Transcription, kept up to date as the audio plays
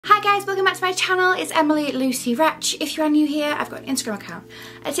guys, welcome back to my channel. It's Emily Lucy Wretch. If you are new here, I've got an Instagram account,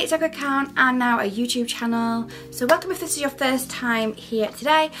 a TikTok account and now a YouTube channel. So welcome if this is your first time here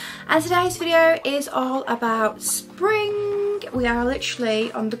today. And today's video is all about spring. We are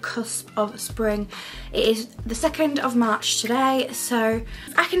literally on the cusp of spring. It is the 2nd of March today, so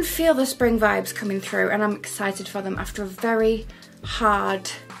I can feel the spring vibes coming through and I'm excited for them after a very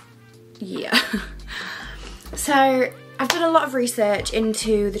hard year. So I've done a lot of research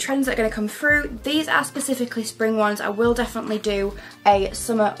into the trends that are going to come through. These are specifically spring ones. I will definitely do a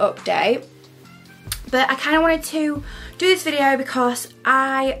summer update. But I kind of wanted to do this video because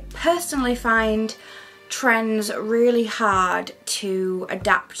I personally find trends really hard to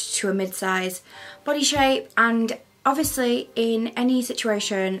adapt to a mid-size body shape, and obviously in any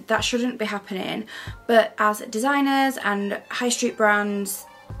situation that shouldn't be happening, but as designers and high street brands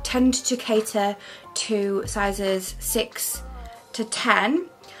tend to cater to sizes 6 to 10,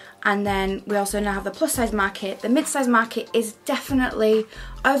 and then we also now have the plus size market. The mid-size market is definitely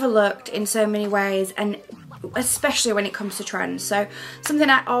overlooked in so many ways, and especially when it comes to trends. So something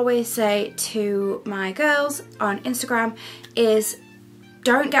I always say to my girls on Instagram is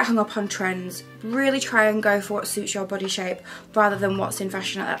don't get hung up on trends. Really try and go for what suits your body shape rather than what's in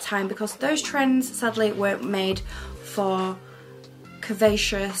fashion at that time, because those trends sadly weren't made for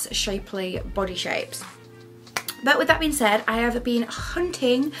curvaceous, shapely body shapes. But with that being said, I have been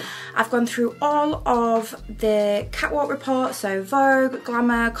hunting. I've gone through all of the catwalk reports, so Vogue,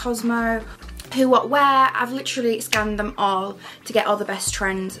 Glamour, Cosmo, Who What Wear. I've literally scanned them all to get all the best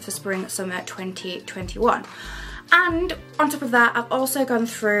trends for spring summer 2021. And on top of that, I've also gone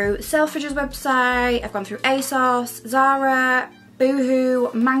through Selfridges website, I've gone through ASOS, Zara,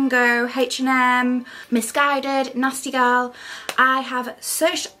 Boohoo, Mango, H&M, Missguided, Nastygal. I have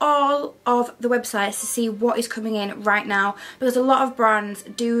searched all of the websites to see what is coming in right now, because a lot of brands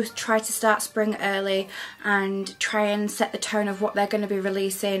do try to start spring early and try and set the tone of what they're going to be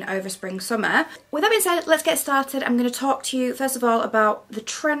releasing over spring summer. With that being said, let's get started. I'm going to talk to you first of all about the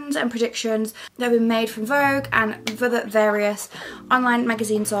trends and predictions that have been made from Vogue and other various online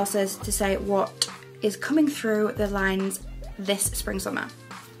magazine sources to say what is coming through the lines this spring summer.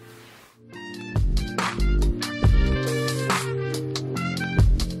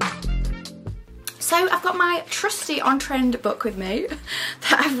 So I've got my trusty on trend book with me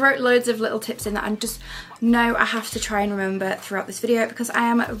that I've wrote loads of little tips in that I just know I have to try and remember throughout this video, because I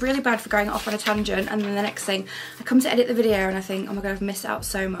am really bad for going off on a tangent and then the next thing I come to edit the video and I think, oh my god, I've missed out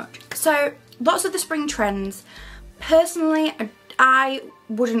so much. So lots of the spring trends, personally, I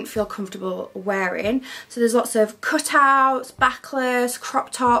wouldn't feel comfortable wearing. So there's lots of cutouts, backless, crop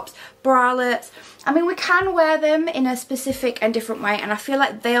tops, bralettes. I mean, we can wear them in a specific and different way, and I feel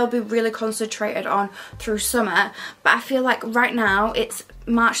like they'll be really concentrated on through summer. But I feel like right now it's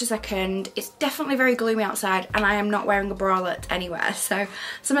March the 2nd, it's definitely very gloomy outside and I am not wearing a bralette anywhere. So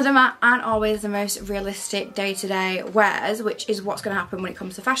some of them aren't always the most realistic day-to-day wears, which is what's going to happen when it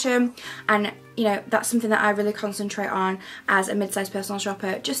comes to fashion. And you know, that's something that I really concentrate on as a mid-sized personal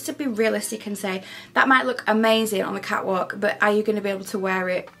shopper, just to be realistic and say that might look amazing on the catwalk, but are you going to be able to wear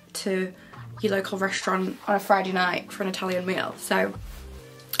it to your local restaurant on a Friday night for an Italian meal? So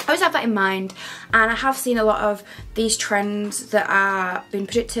I always have that in mind, and I have seen a lot of these trends that are being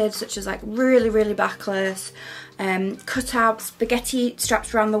predicted, such as like really backless, cutouts, spaghetti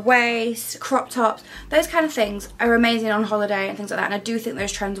straps around the waist, crop tops. Those kind of things are amazing on holiday and things like that, and I do think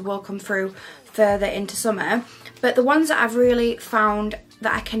those trends will come through further into summer. But the ones that I've really found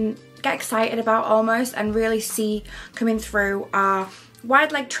that I can get excited about almost and really see coming through are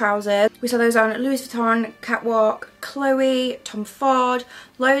wide leg trousers. We saw those on Louis Vuitton, Catwalk, Chloe, Tom Ford.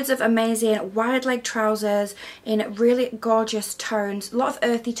 Loads of amazing wide leg trousers in really gorgeous tones. A lot of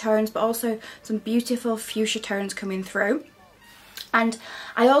earthy tones, but also some beautiful fuchsia tones coming through. And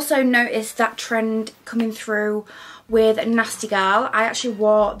I also noticed that trend coming through with Nastygal. I actually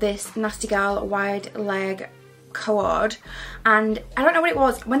wore this Nastygal wide leg Co-ord, and I don't know what it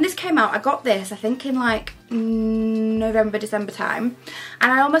was. When this came out, I got this I think in like November, December time,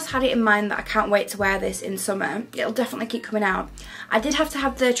 and I almost had it in mind that I can't wait to wear this in summer. It'll definitely keep coming out. I did have to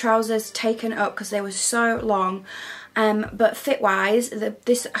have the trousers taken up because they were so long, but fit wise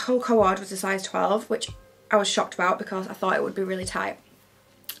this whole Co-ord was a size 12, which I was shocked about because I thought it would be really tight.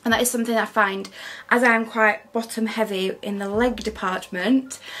 And that is something I find, as I am quite bottom heavy in the leg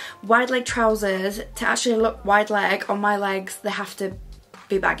department, wide leg trousers, to actually look wide leg on my legs, they have to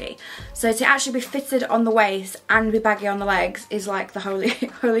be baggy. So to actually be fitted on the waist and be baggy on the legs is like the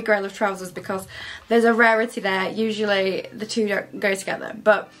holy grail of trousers, because there's a rarity there. Usually the two don't go together.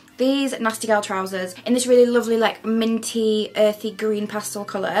 But these Nastygal trousers in this really lovely like minty, earthy green pastel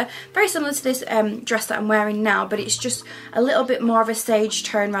colour. Very similar to this dress that I'm wearing now, but it's just a little bit more of a sage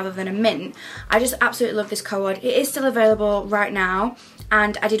tone rather than a mint. I just absolutely love this Co-ord. It is still available right now,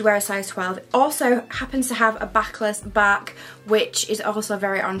 and I did wear a size 12. It also happens to have a backless back, which is also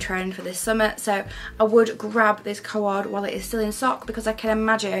very on trend for this summer, so I would grab this Co-ord while it is still in stock, because I can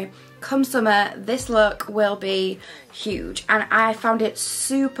imagine come summer this look will be huge, and I found it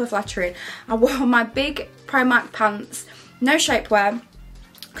super flattering. I wore my big Primark pants, no shapewear,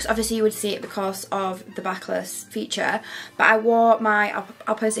 because obviously you would see it because of the backless feature, but I wore my,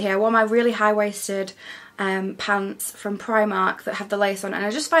 I'll post it here, I wore my really high-waisted pants from Primark that have the lace on, and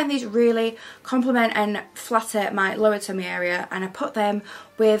I just find these really complement and flatter my lower tummy area, and I put them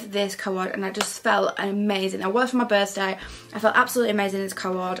with this Co-ord and I just felt amazing. I wore it for my birthday, I felt absolutely amazing in this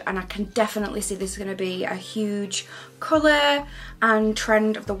Co-ord, and I can definitely see this is going to be a huge colour and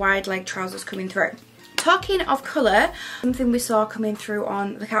trend of the wide leg trousers coming through. Talking of colour, something we saw coming through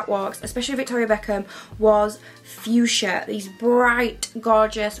on the catwalks, especially Victoria Beckham, was fuchsia. These bright,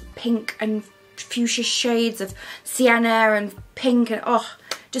 gorgeous pink and fuchsia shades of sienna and pink, and oh,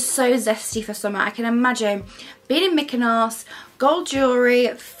 just so zesty for summer. I can imagine being in Mykonos, gold jewellery,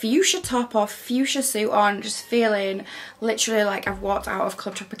 fuchsia top or fuchsia suit on, just feeling literally like I've walked out of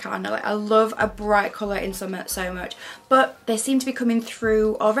Club Tropicana. Like, I love a bright colour in summer so much, but they seem to be coming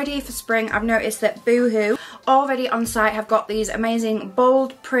through already for spring. I've noticed that Boohoo already on site have got these amazing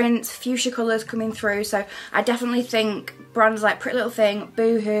bold prints, fuchsia colours coming through, so I definitely think brands like Pretty Little Thing,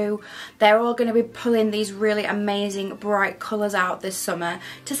 Boohoo, they're all going to be pulling these really amazing bright colours out this summer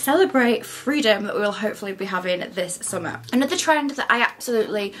to celebrate freedom that we'll hopefully be having this summer. Another trend that I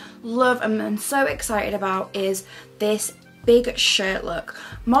absolutely love and I'm so excited about is this big shirt look.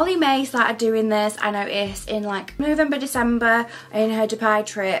 Molly May started doing this, I noticed, in like November, December in her Dubai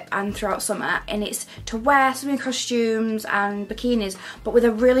trip and throughout summer, and it's to wear swimming costumes and bikinis but with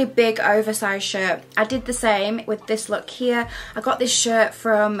a really big oversized shirt. I did the same with this look here. I got this shirt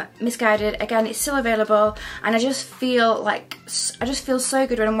from Missguided, again it's still available, and I just feel like, I just feel so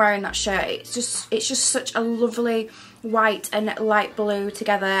good when I'm wearing that shirt. It's just such a lovely white and light blue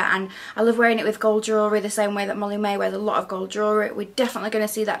together, and I love wearing it with gold jewellery the same way that Molly May wears a lot of gold jewellery. We're definitely going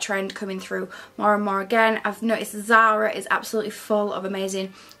to see that trend coming through more and more again. I've noticed Zara is absolutely full of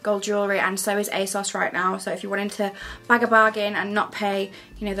amazing gold jewellery, and so is ASOS right now, so if you're wanting to bag a bargain and not pay,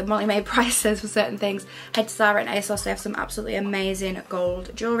 you know, the Molly May prices for certain things, head to Zara and ASOS. They have some absolutely amazing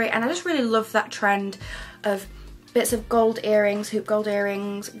gold jewellery, and I just really love that trend of bits of gold earrings, hoop gold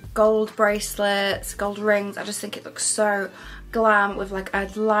earrings, gold bracelets, gold rings. I just think it looks so glam with like a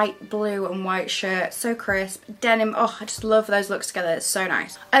light blue and white shirt, so crisp. Denim, oh, I just love those looks together, it's so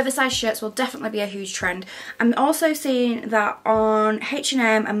nice. Oversized shirts will definitely be a huge trend. I'm also seeing that on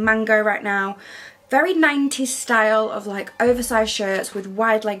H&M and Mango right now. Very 90s style of like oversized shirts with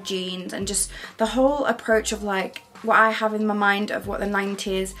wide leg jeans, and just the whole approach of like what I have in my mind of what the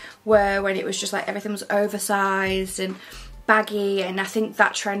 90s were, when it was just like everything was oversized and baggy, and I think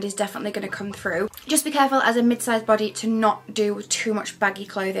that trend is definitely going to come through. Just be careful as a mid-sized body to not do too much baggy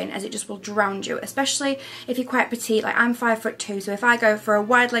clothing, as it just will drown you, especially if you're quite petite. Like, I'm 5'2", so if I go for a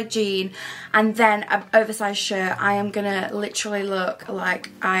wide leg jean and then an oversized shirt, I am gonna literally look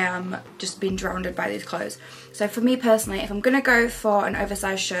like I am just being drowned by these clothes. So for me personally, if I'm gonna go for an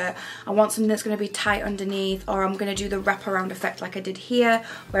oversized shirt, I want something that's gonna be tight underneath, or I'm gonna do the wraparound effect like I did here,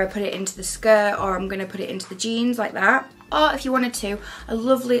 where I put it into the skirt, or I'm gonna put it into the jeans like that. Or if you wanted to, a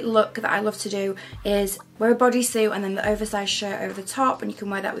lovely look that I love to do is wear a bodysuit and then the oversized shirt over the top, and you can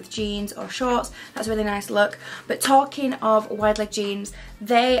wear that with jeans or shorts. That's a really nice look. But talking of wide leg jeans,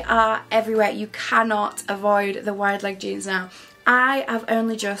 they are everywhere. You cannot avoid the wide leg jeans now. I have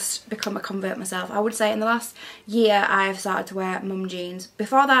only just become a convert myself. I would say in the last year I have started to wear mum jeans.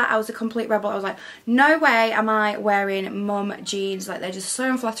 Before that I was a complete rebel. I was like, no way am I wearing mum jeans. Like, they're just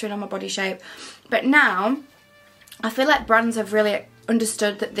so unflattering on my body shape. But now I feel like brands have really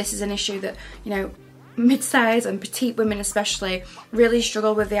understood that this is an issue that, you know, mid-size and petite women especially really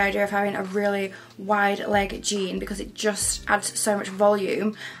struggle with the idea of having a really wide leg jean, because it just adds so much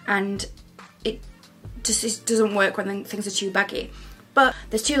volume and it doesn't work when things are too baggy. But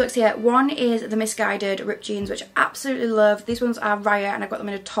there's two looks here. One is the Missguided ripped jeans, which I absolutely love. These ones are Raya, and I got them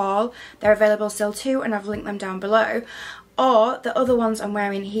in a tall. They're available still too, and I've linked them down below. Or the other ones I'm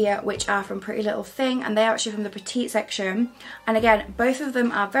wearing here, which are from Pretty Little Thing, and they are actually from the petite section. And again, both of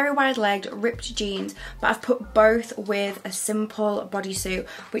them are very wide-legged, ripped jeans, but I've put both with a simple bodysuit,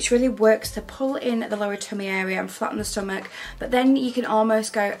 which really works to pull in the lower tummy area and flatten the stomach. But then you can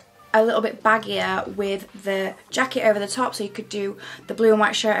almost go a little bit baggier with the jacket over the top. So you could do the blue and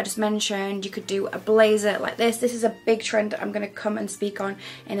white shirt I just mentioned. You could do a blazer like this. This is a big trend that I'm going to come and speak on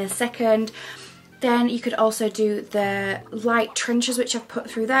in a second. Then you could also do the light trenches, which I've put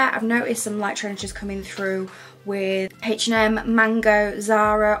through there. I've noticed some light trenches coming through with H&M, Mango,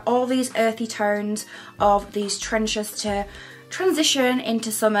 Zara, all these earthy tones of these trenches to transition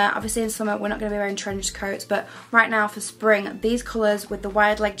into summer. Obviously in summer we're not going to be wearing trench coats, but right now for spring, these colours with the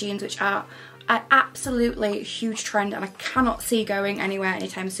wide leg jeans, which are an absolutely huge trend and I cannot see going anywhere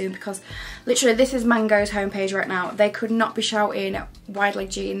anytime soon, because literally this is Mango's homepage right now. They could not be shouting wide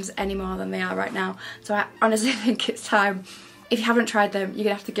leg jeans any more than they are right now. So I honestly think it's time. If you haven't tried them, you're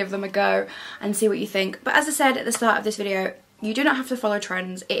gonna have to give them a go and see what you think. But as I said at the start of this video, you do not have to follow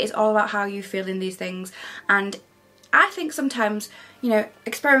trends. It is all about how you feel in these things, and I think sometimes, you know,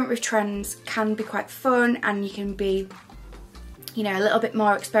 experiment with trends can be quite fun, and you can be, you know, a little bit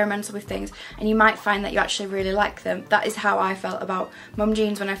more experimental with things, and you might find that you actually really like them. That is how I felt about mum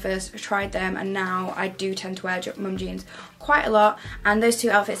jeans when I first tried them, and now I do tend to wear mum jeans quite a lot. And those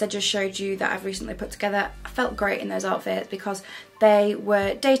two outfits I just showed you that I've recently put together, I felt great in those outfits because they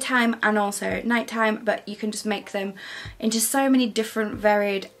were daytime and also nighttime, but you can just make them into so many different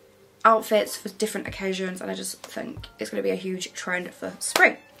varied outfits for different occasions, and I just think it's going to be a huge trend for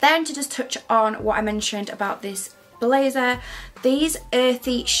spring. Then to just touch on what I mentioned about this blazer, these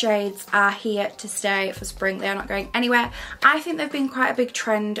earthy shades are here to stay for spring. They are not going anywhere. I think they've been quite a big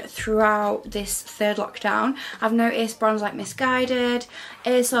trend throughout this third lockdown. I've noticed brands like Missguided,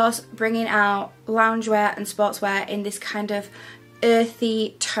 ASOS bringing out loungewear and sportswear in this kind of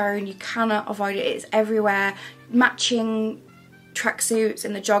earthy tone. You cannot avoid it. It's everywhere. Matching tracksuits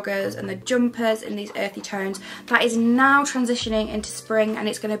and the joggers and the jumpers in these earthy tones. That is now transitioning into spring, and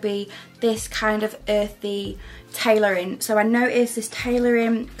it's going to be this kind of earthy tailoring. So I noticed this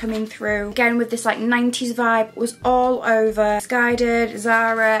tailoring coming through again with this like 90s vibe. It was all over Missguided,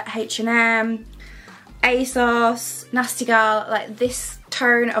 Zara, H&M, ASOS, Nastygal. Like this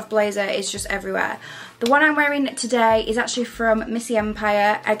tone of blazer is just everywhere. The one I'm wearing today is actually from Missy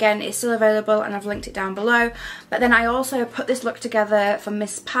Empire. Again, it's still available and I've linked it down below. But then I also put this look together for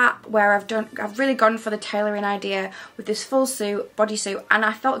Miss Pat, where I've really gone for the tailoring idea with this full suit, bodysuit, and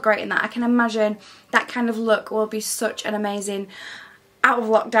I felt great in that. I can imagine that kind of look will be such an amazing out of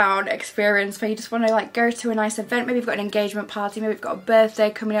lockdown experience where you just want to like go to a nice event. Maybe you've got an engagement party, maybe you've got a birthday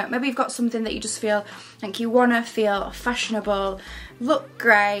coming up, maybe you've got something that you just feel like you want to feel fashionable, look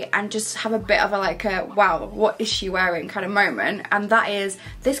great, and just have a bit of a like a wow, what is she wearing kind of moment. And that is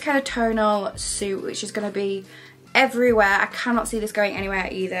this kind of tonal suit, which is going to be everywhere. I cannot see this going anywhere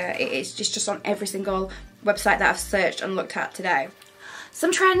either. It's just on every single website that I've searched and looked at today.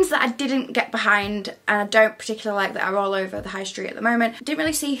 Some trends that I didn't get behind and I don't particularly like that are all over the high street at the moment. Didn't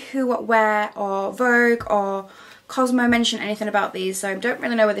really see Who What Wear or Vogue or Cosmo mention anything about these, so I don't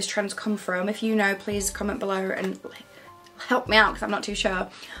really know where this trend's come from. If you know, please comment below and help me out because I'm not too sure.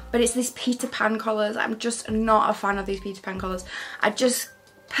 But it's these Peter Pan collars. I'm just not a fan of these Peter Pan collars. I just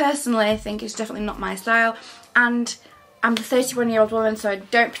personally think it's definitely not my style, and I'm a 31-year-old woman, so I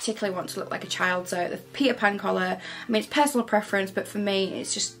don't particularly want to look like a child. So the Peter Pan collar, I mean, it's personal preference, but for me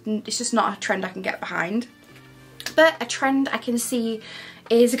it's just not a trend I can get behind. But a trend I can see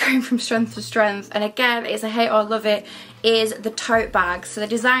is going from strength to strength, and again, it's a hate or love it, is the tote bags. So the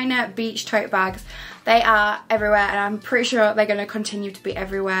designer beach tote bags, they are everywhere, and I'm pretty sure they're going to continue to be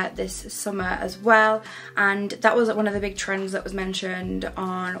everywhere this summer as well. And that was one of the big trends that was mentioned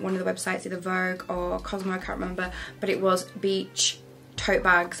on one of the websites, either Vogue or Cosmo, I can't remember, but it was beach tote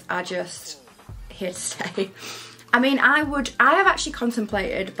bags are just here to stay. I mean, I have actually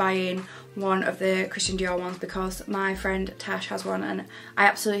contemplated buying one of the Christian Dior ones because my friend Tash has one and I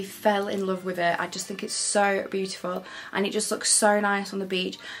absolutely fell in love with it. I just think it's so beautiful and it just looks so nice on the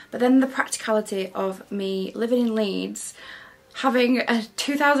beach. But then the practicality of me living in Leeds, having a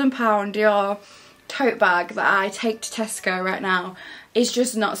 £2,000 Dior tote bag that I take to Tesco right now is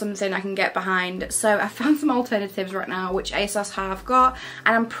just not something I can get behind. So I found some alternatives right now which ASOS have got,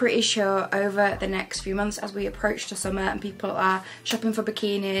 and I'm pretty sure over the next few months as we approach the summer and people are shopping for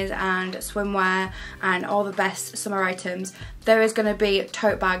bikinis and swimwear and all the best summer items, there is going to be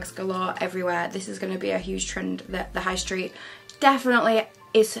tote bags galore everywhere. This is going to be a huge trend that the high street definitely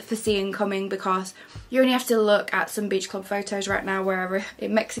is foreseeing coming, because you only have to look at some beach club photos right now wherever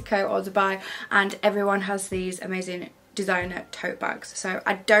in Mexico or Dubai and everyone has these amazing designer tote bags. So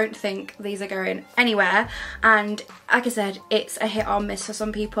I don't think these are going anywhere, and like I said, it's a hit or miss for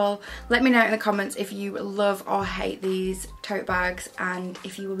some people. Let me know in the comments if you love or hate these tote bags and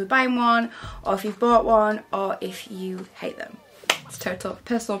if you will be buying one, or if you've bought one, or if you hate them. It's total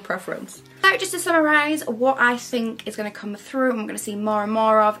personal preference. So just to summarise, what I think is going to come through and we're going to see more and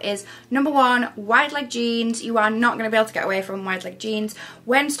more of is, number one, wide leg jeans. You are not going to be able to get away from wide leg jeans.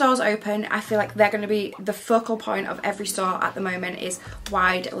 When stores open, I feel like they're going to be the focal point of every store at the moment is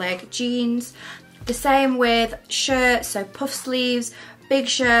wide leg jeans. The same with shirts, so puff sleeves, big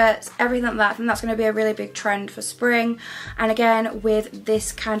shirts, everything like that. I think that's going to be a really big trend for spring. And again, with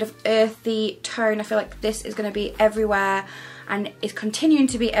this kind of earthy tone, I feel like this is going to be everywhere and is continuing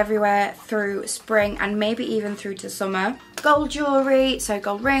to be everywhere through spring and maybe even through to summer. Gold jewellery, so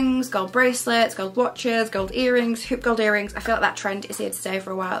gold rings, gold bracelets, gold watches, gold earrings, hoop gold earrings. I feel like that trend is here to stay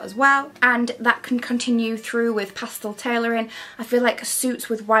for a while as well. And that can continue through with pastel tailoring. I feel like suits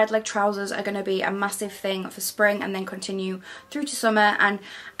with wide leg trousers are going to be a massive thing for spring and then continue through to summer. And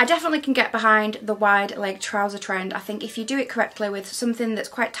I definitely can get behind the wide leg trouser trend. I think if you do it correctly with something that's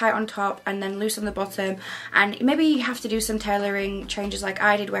quite tight on top and then loose on the bottom, and maybe you have to do some tailoring changes like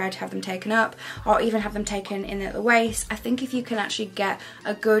I did where I'd have them taken up or even have them taken in at the waist. I think if you can actually get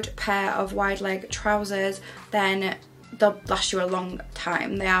a good pair of wide leg trousers, then they'll last you a long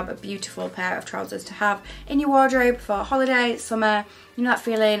time. They are a beautiful pair of trousers to have in your wardrobe for holiday, summer. You know that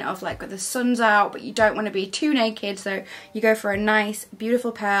feeling of like the sun's out but you don't want to be too naked, so you go for a nice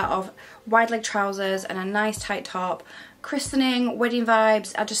beautiful pair of wide leg trousers and a nice tight top. Christening, wedding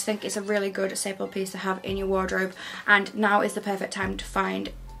vibes, I just think it's a really good staple piece to have in your wardrobe, and now is the perfect time to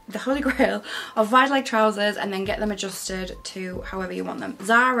find the holy grail of wide leg trousers and then get them adjusted to however you want them.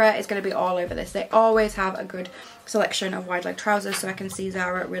 Zara is going to be all over this. They always have a good selection of wide leg trousers, so I can see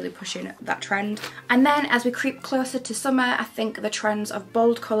Zara really pushing that trend. And then as we creep closer to summer, I think the trends of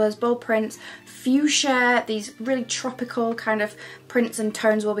bold colours, bold prints, fuchsia, these really tropical kind of prints and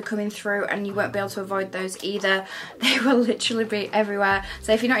tones will be coming through, and you won't be able to avoid those either. They will literally be everywhere.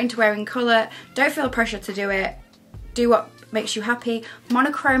 So if you're not into wearing colour, don't feel pressure to do it. Do what makes you happy.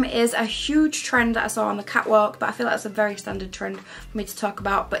 Monochrome is a huge trend that I saw on the catwalk, but I feel like that's a very standard trend for me to talk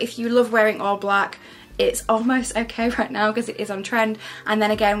about. But if you love wearing all black, it's almost okay right now because it is on trend. And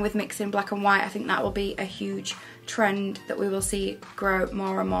then again, with mixing black and white, I think that will be a huge trend that we will see grow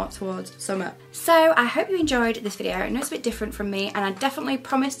more and more towards summer. So I hope you enjoyed this video. I know it's a bit different from me, and I definitely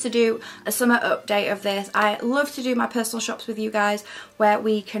promise to do a summer update of this. I love to do my personal shops with you guys where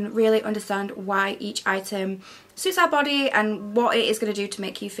we can really understand why each item suits our body and what it is going to do to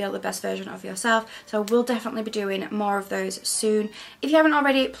make you feel the best version of yourself. So we'll definitely be doing more of those soon. If you haven't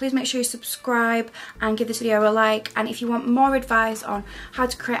already, please make sure you subscribe and give this video a like. And if you want more advice on how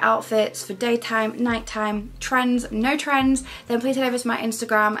to create outfits for daytime, nighttime, trends, no trends, then please head over to my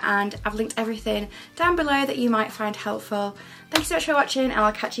Instagram, and I've linked everything down below that you might find helpful. Thank you so much for watching, and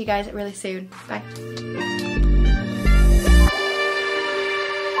I'll catch you guys really soon. Bye.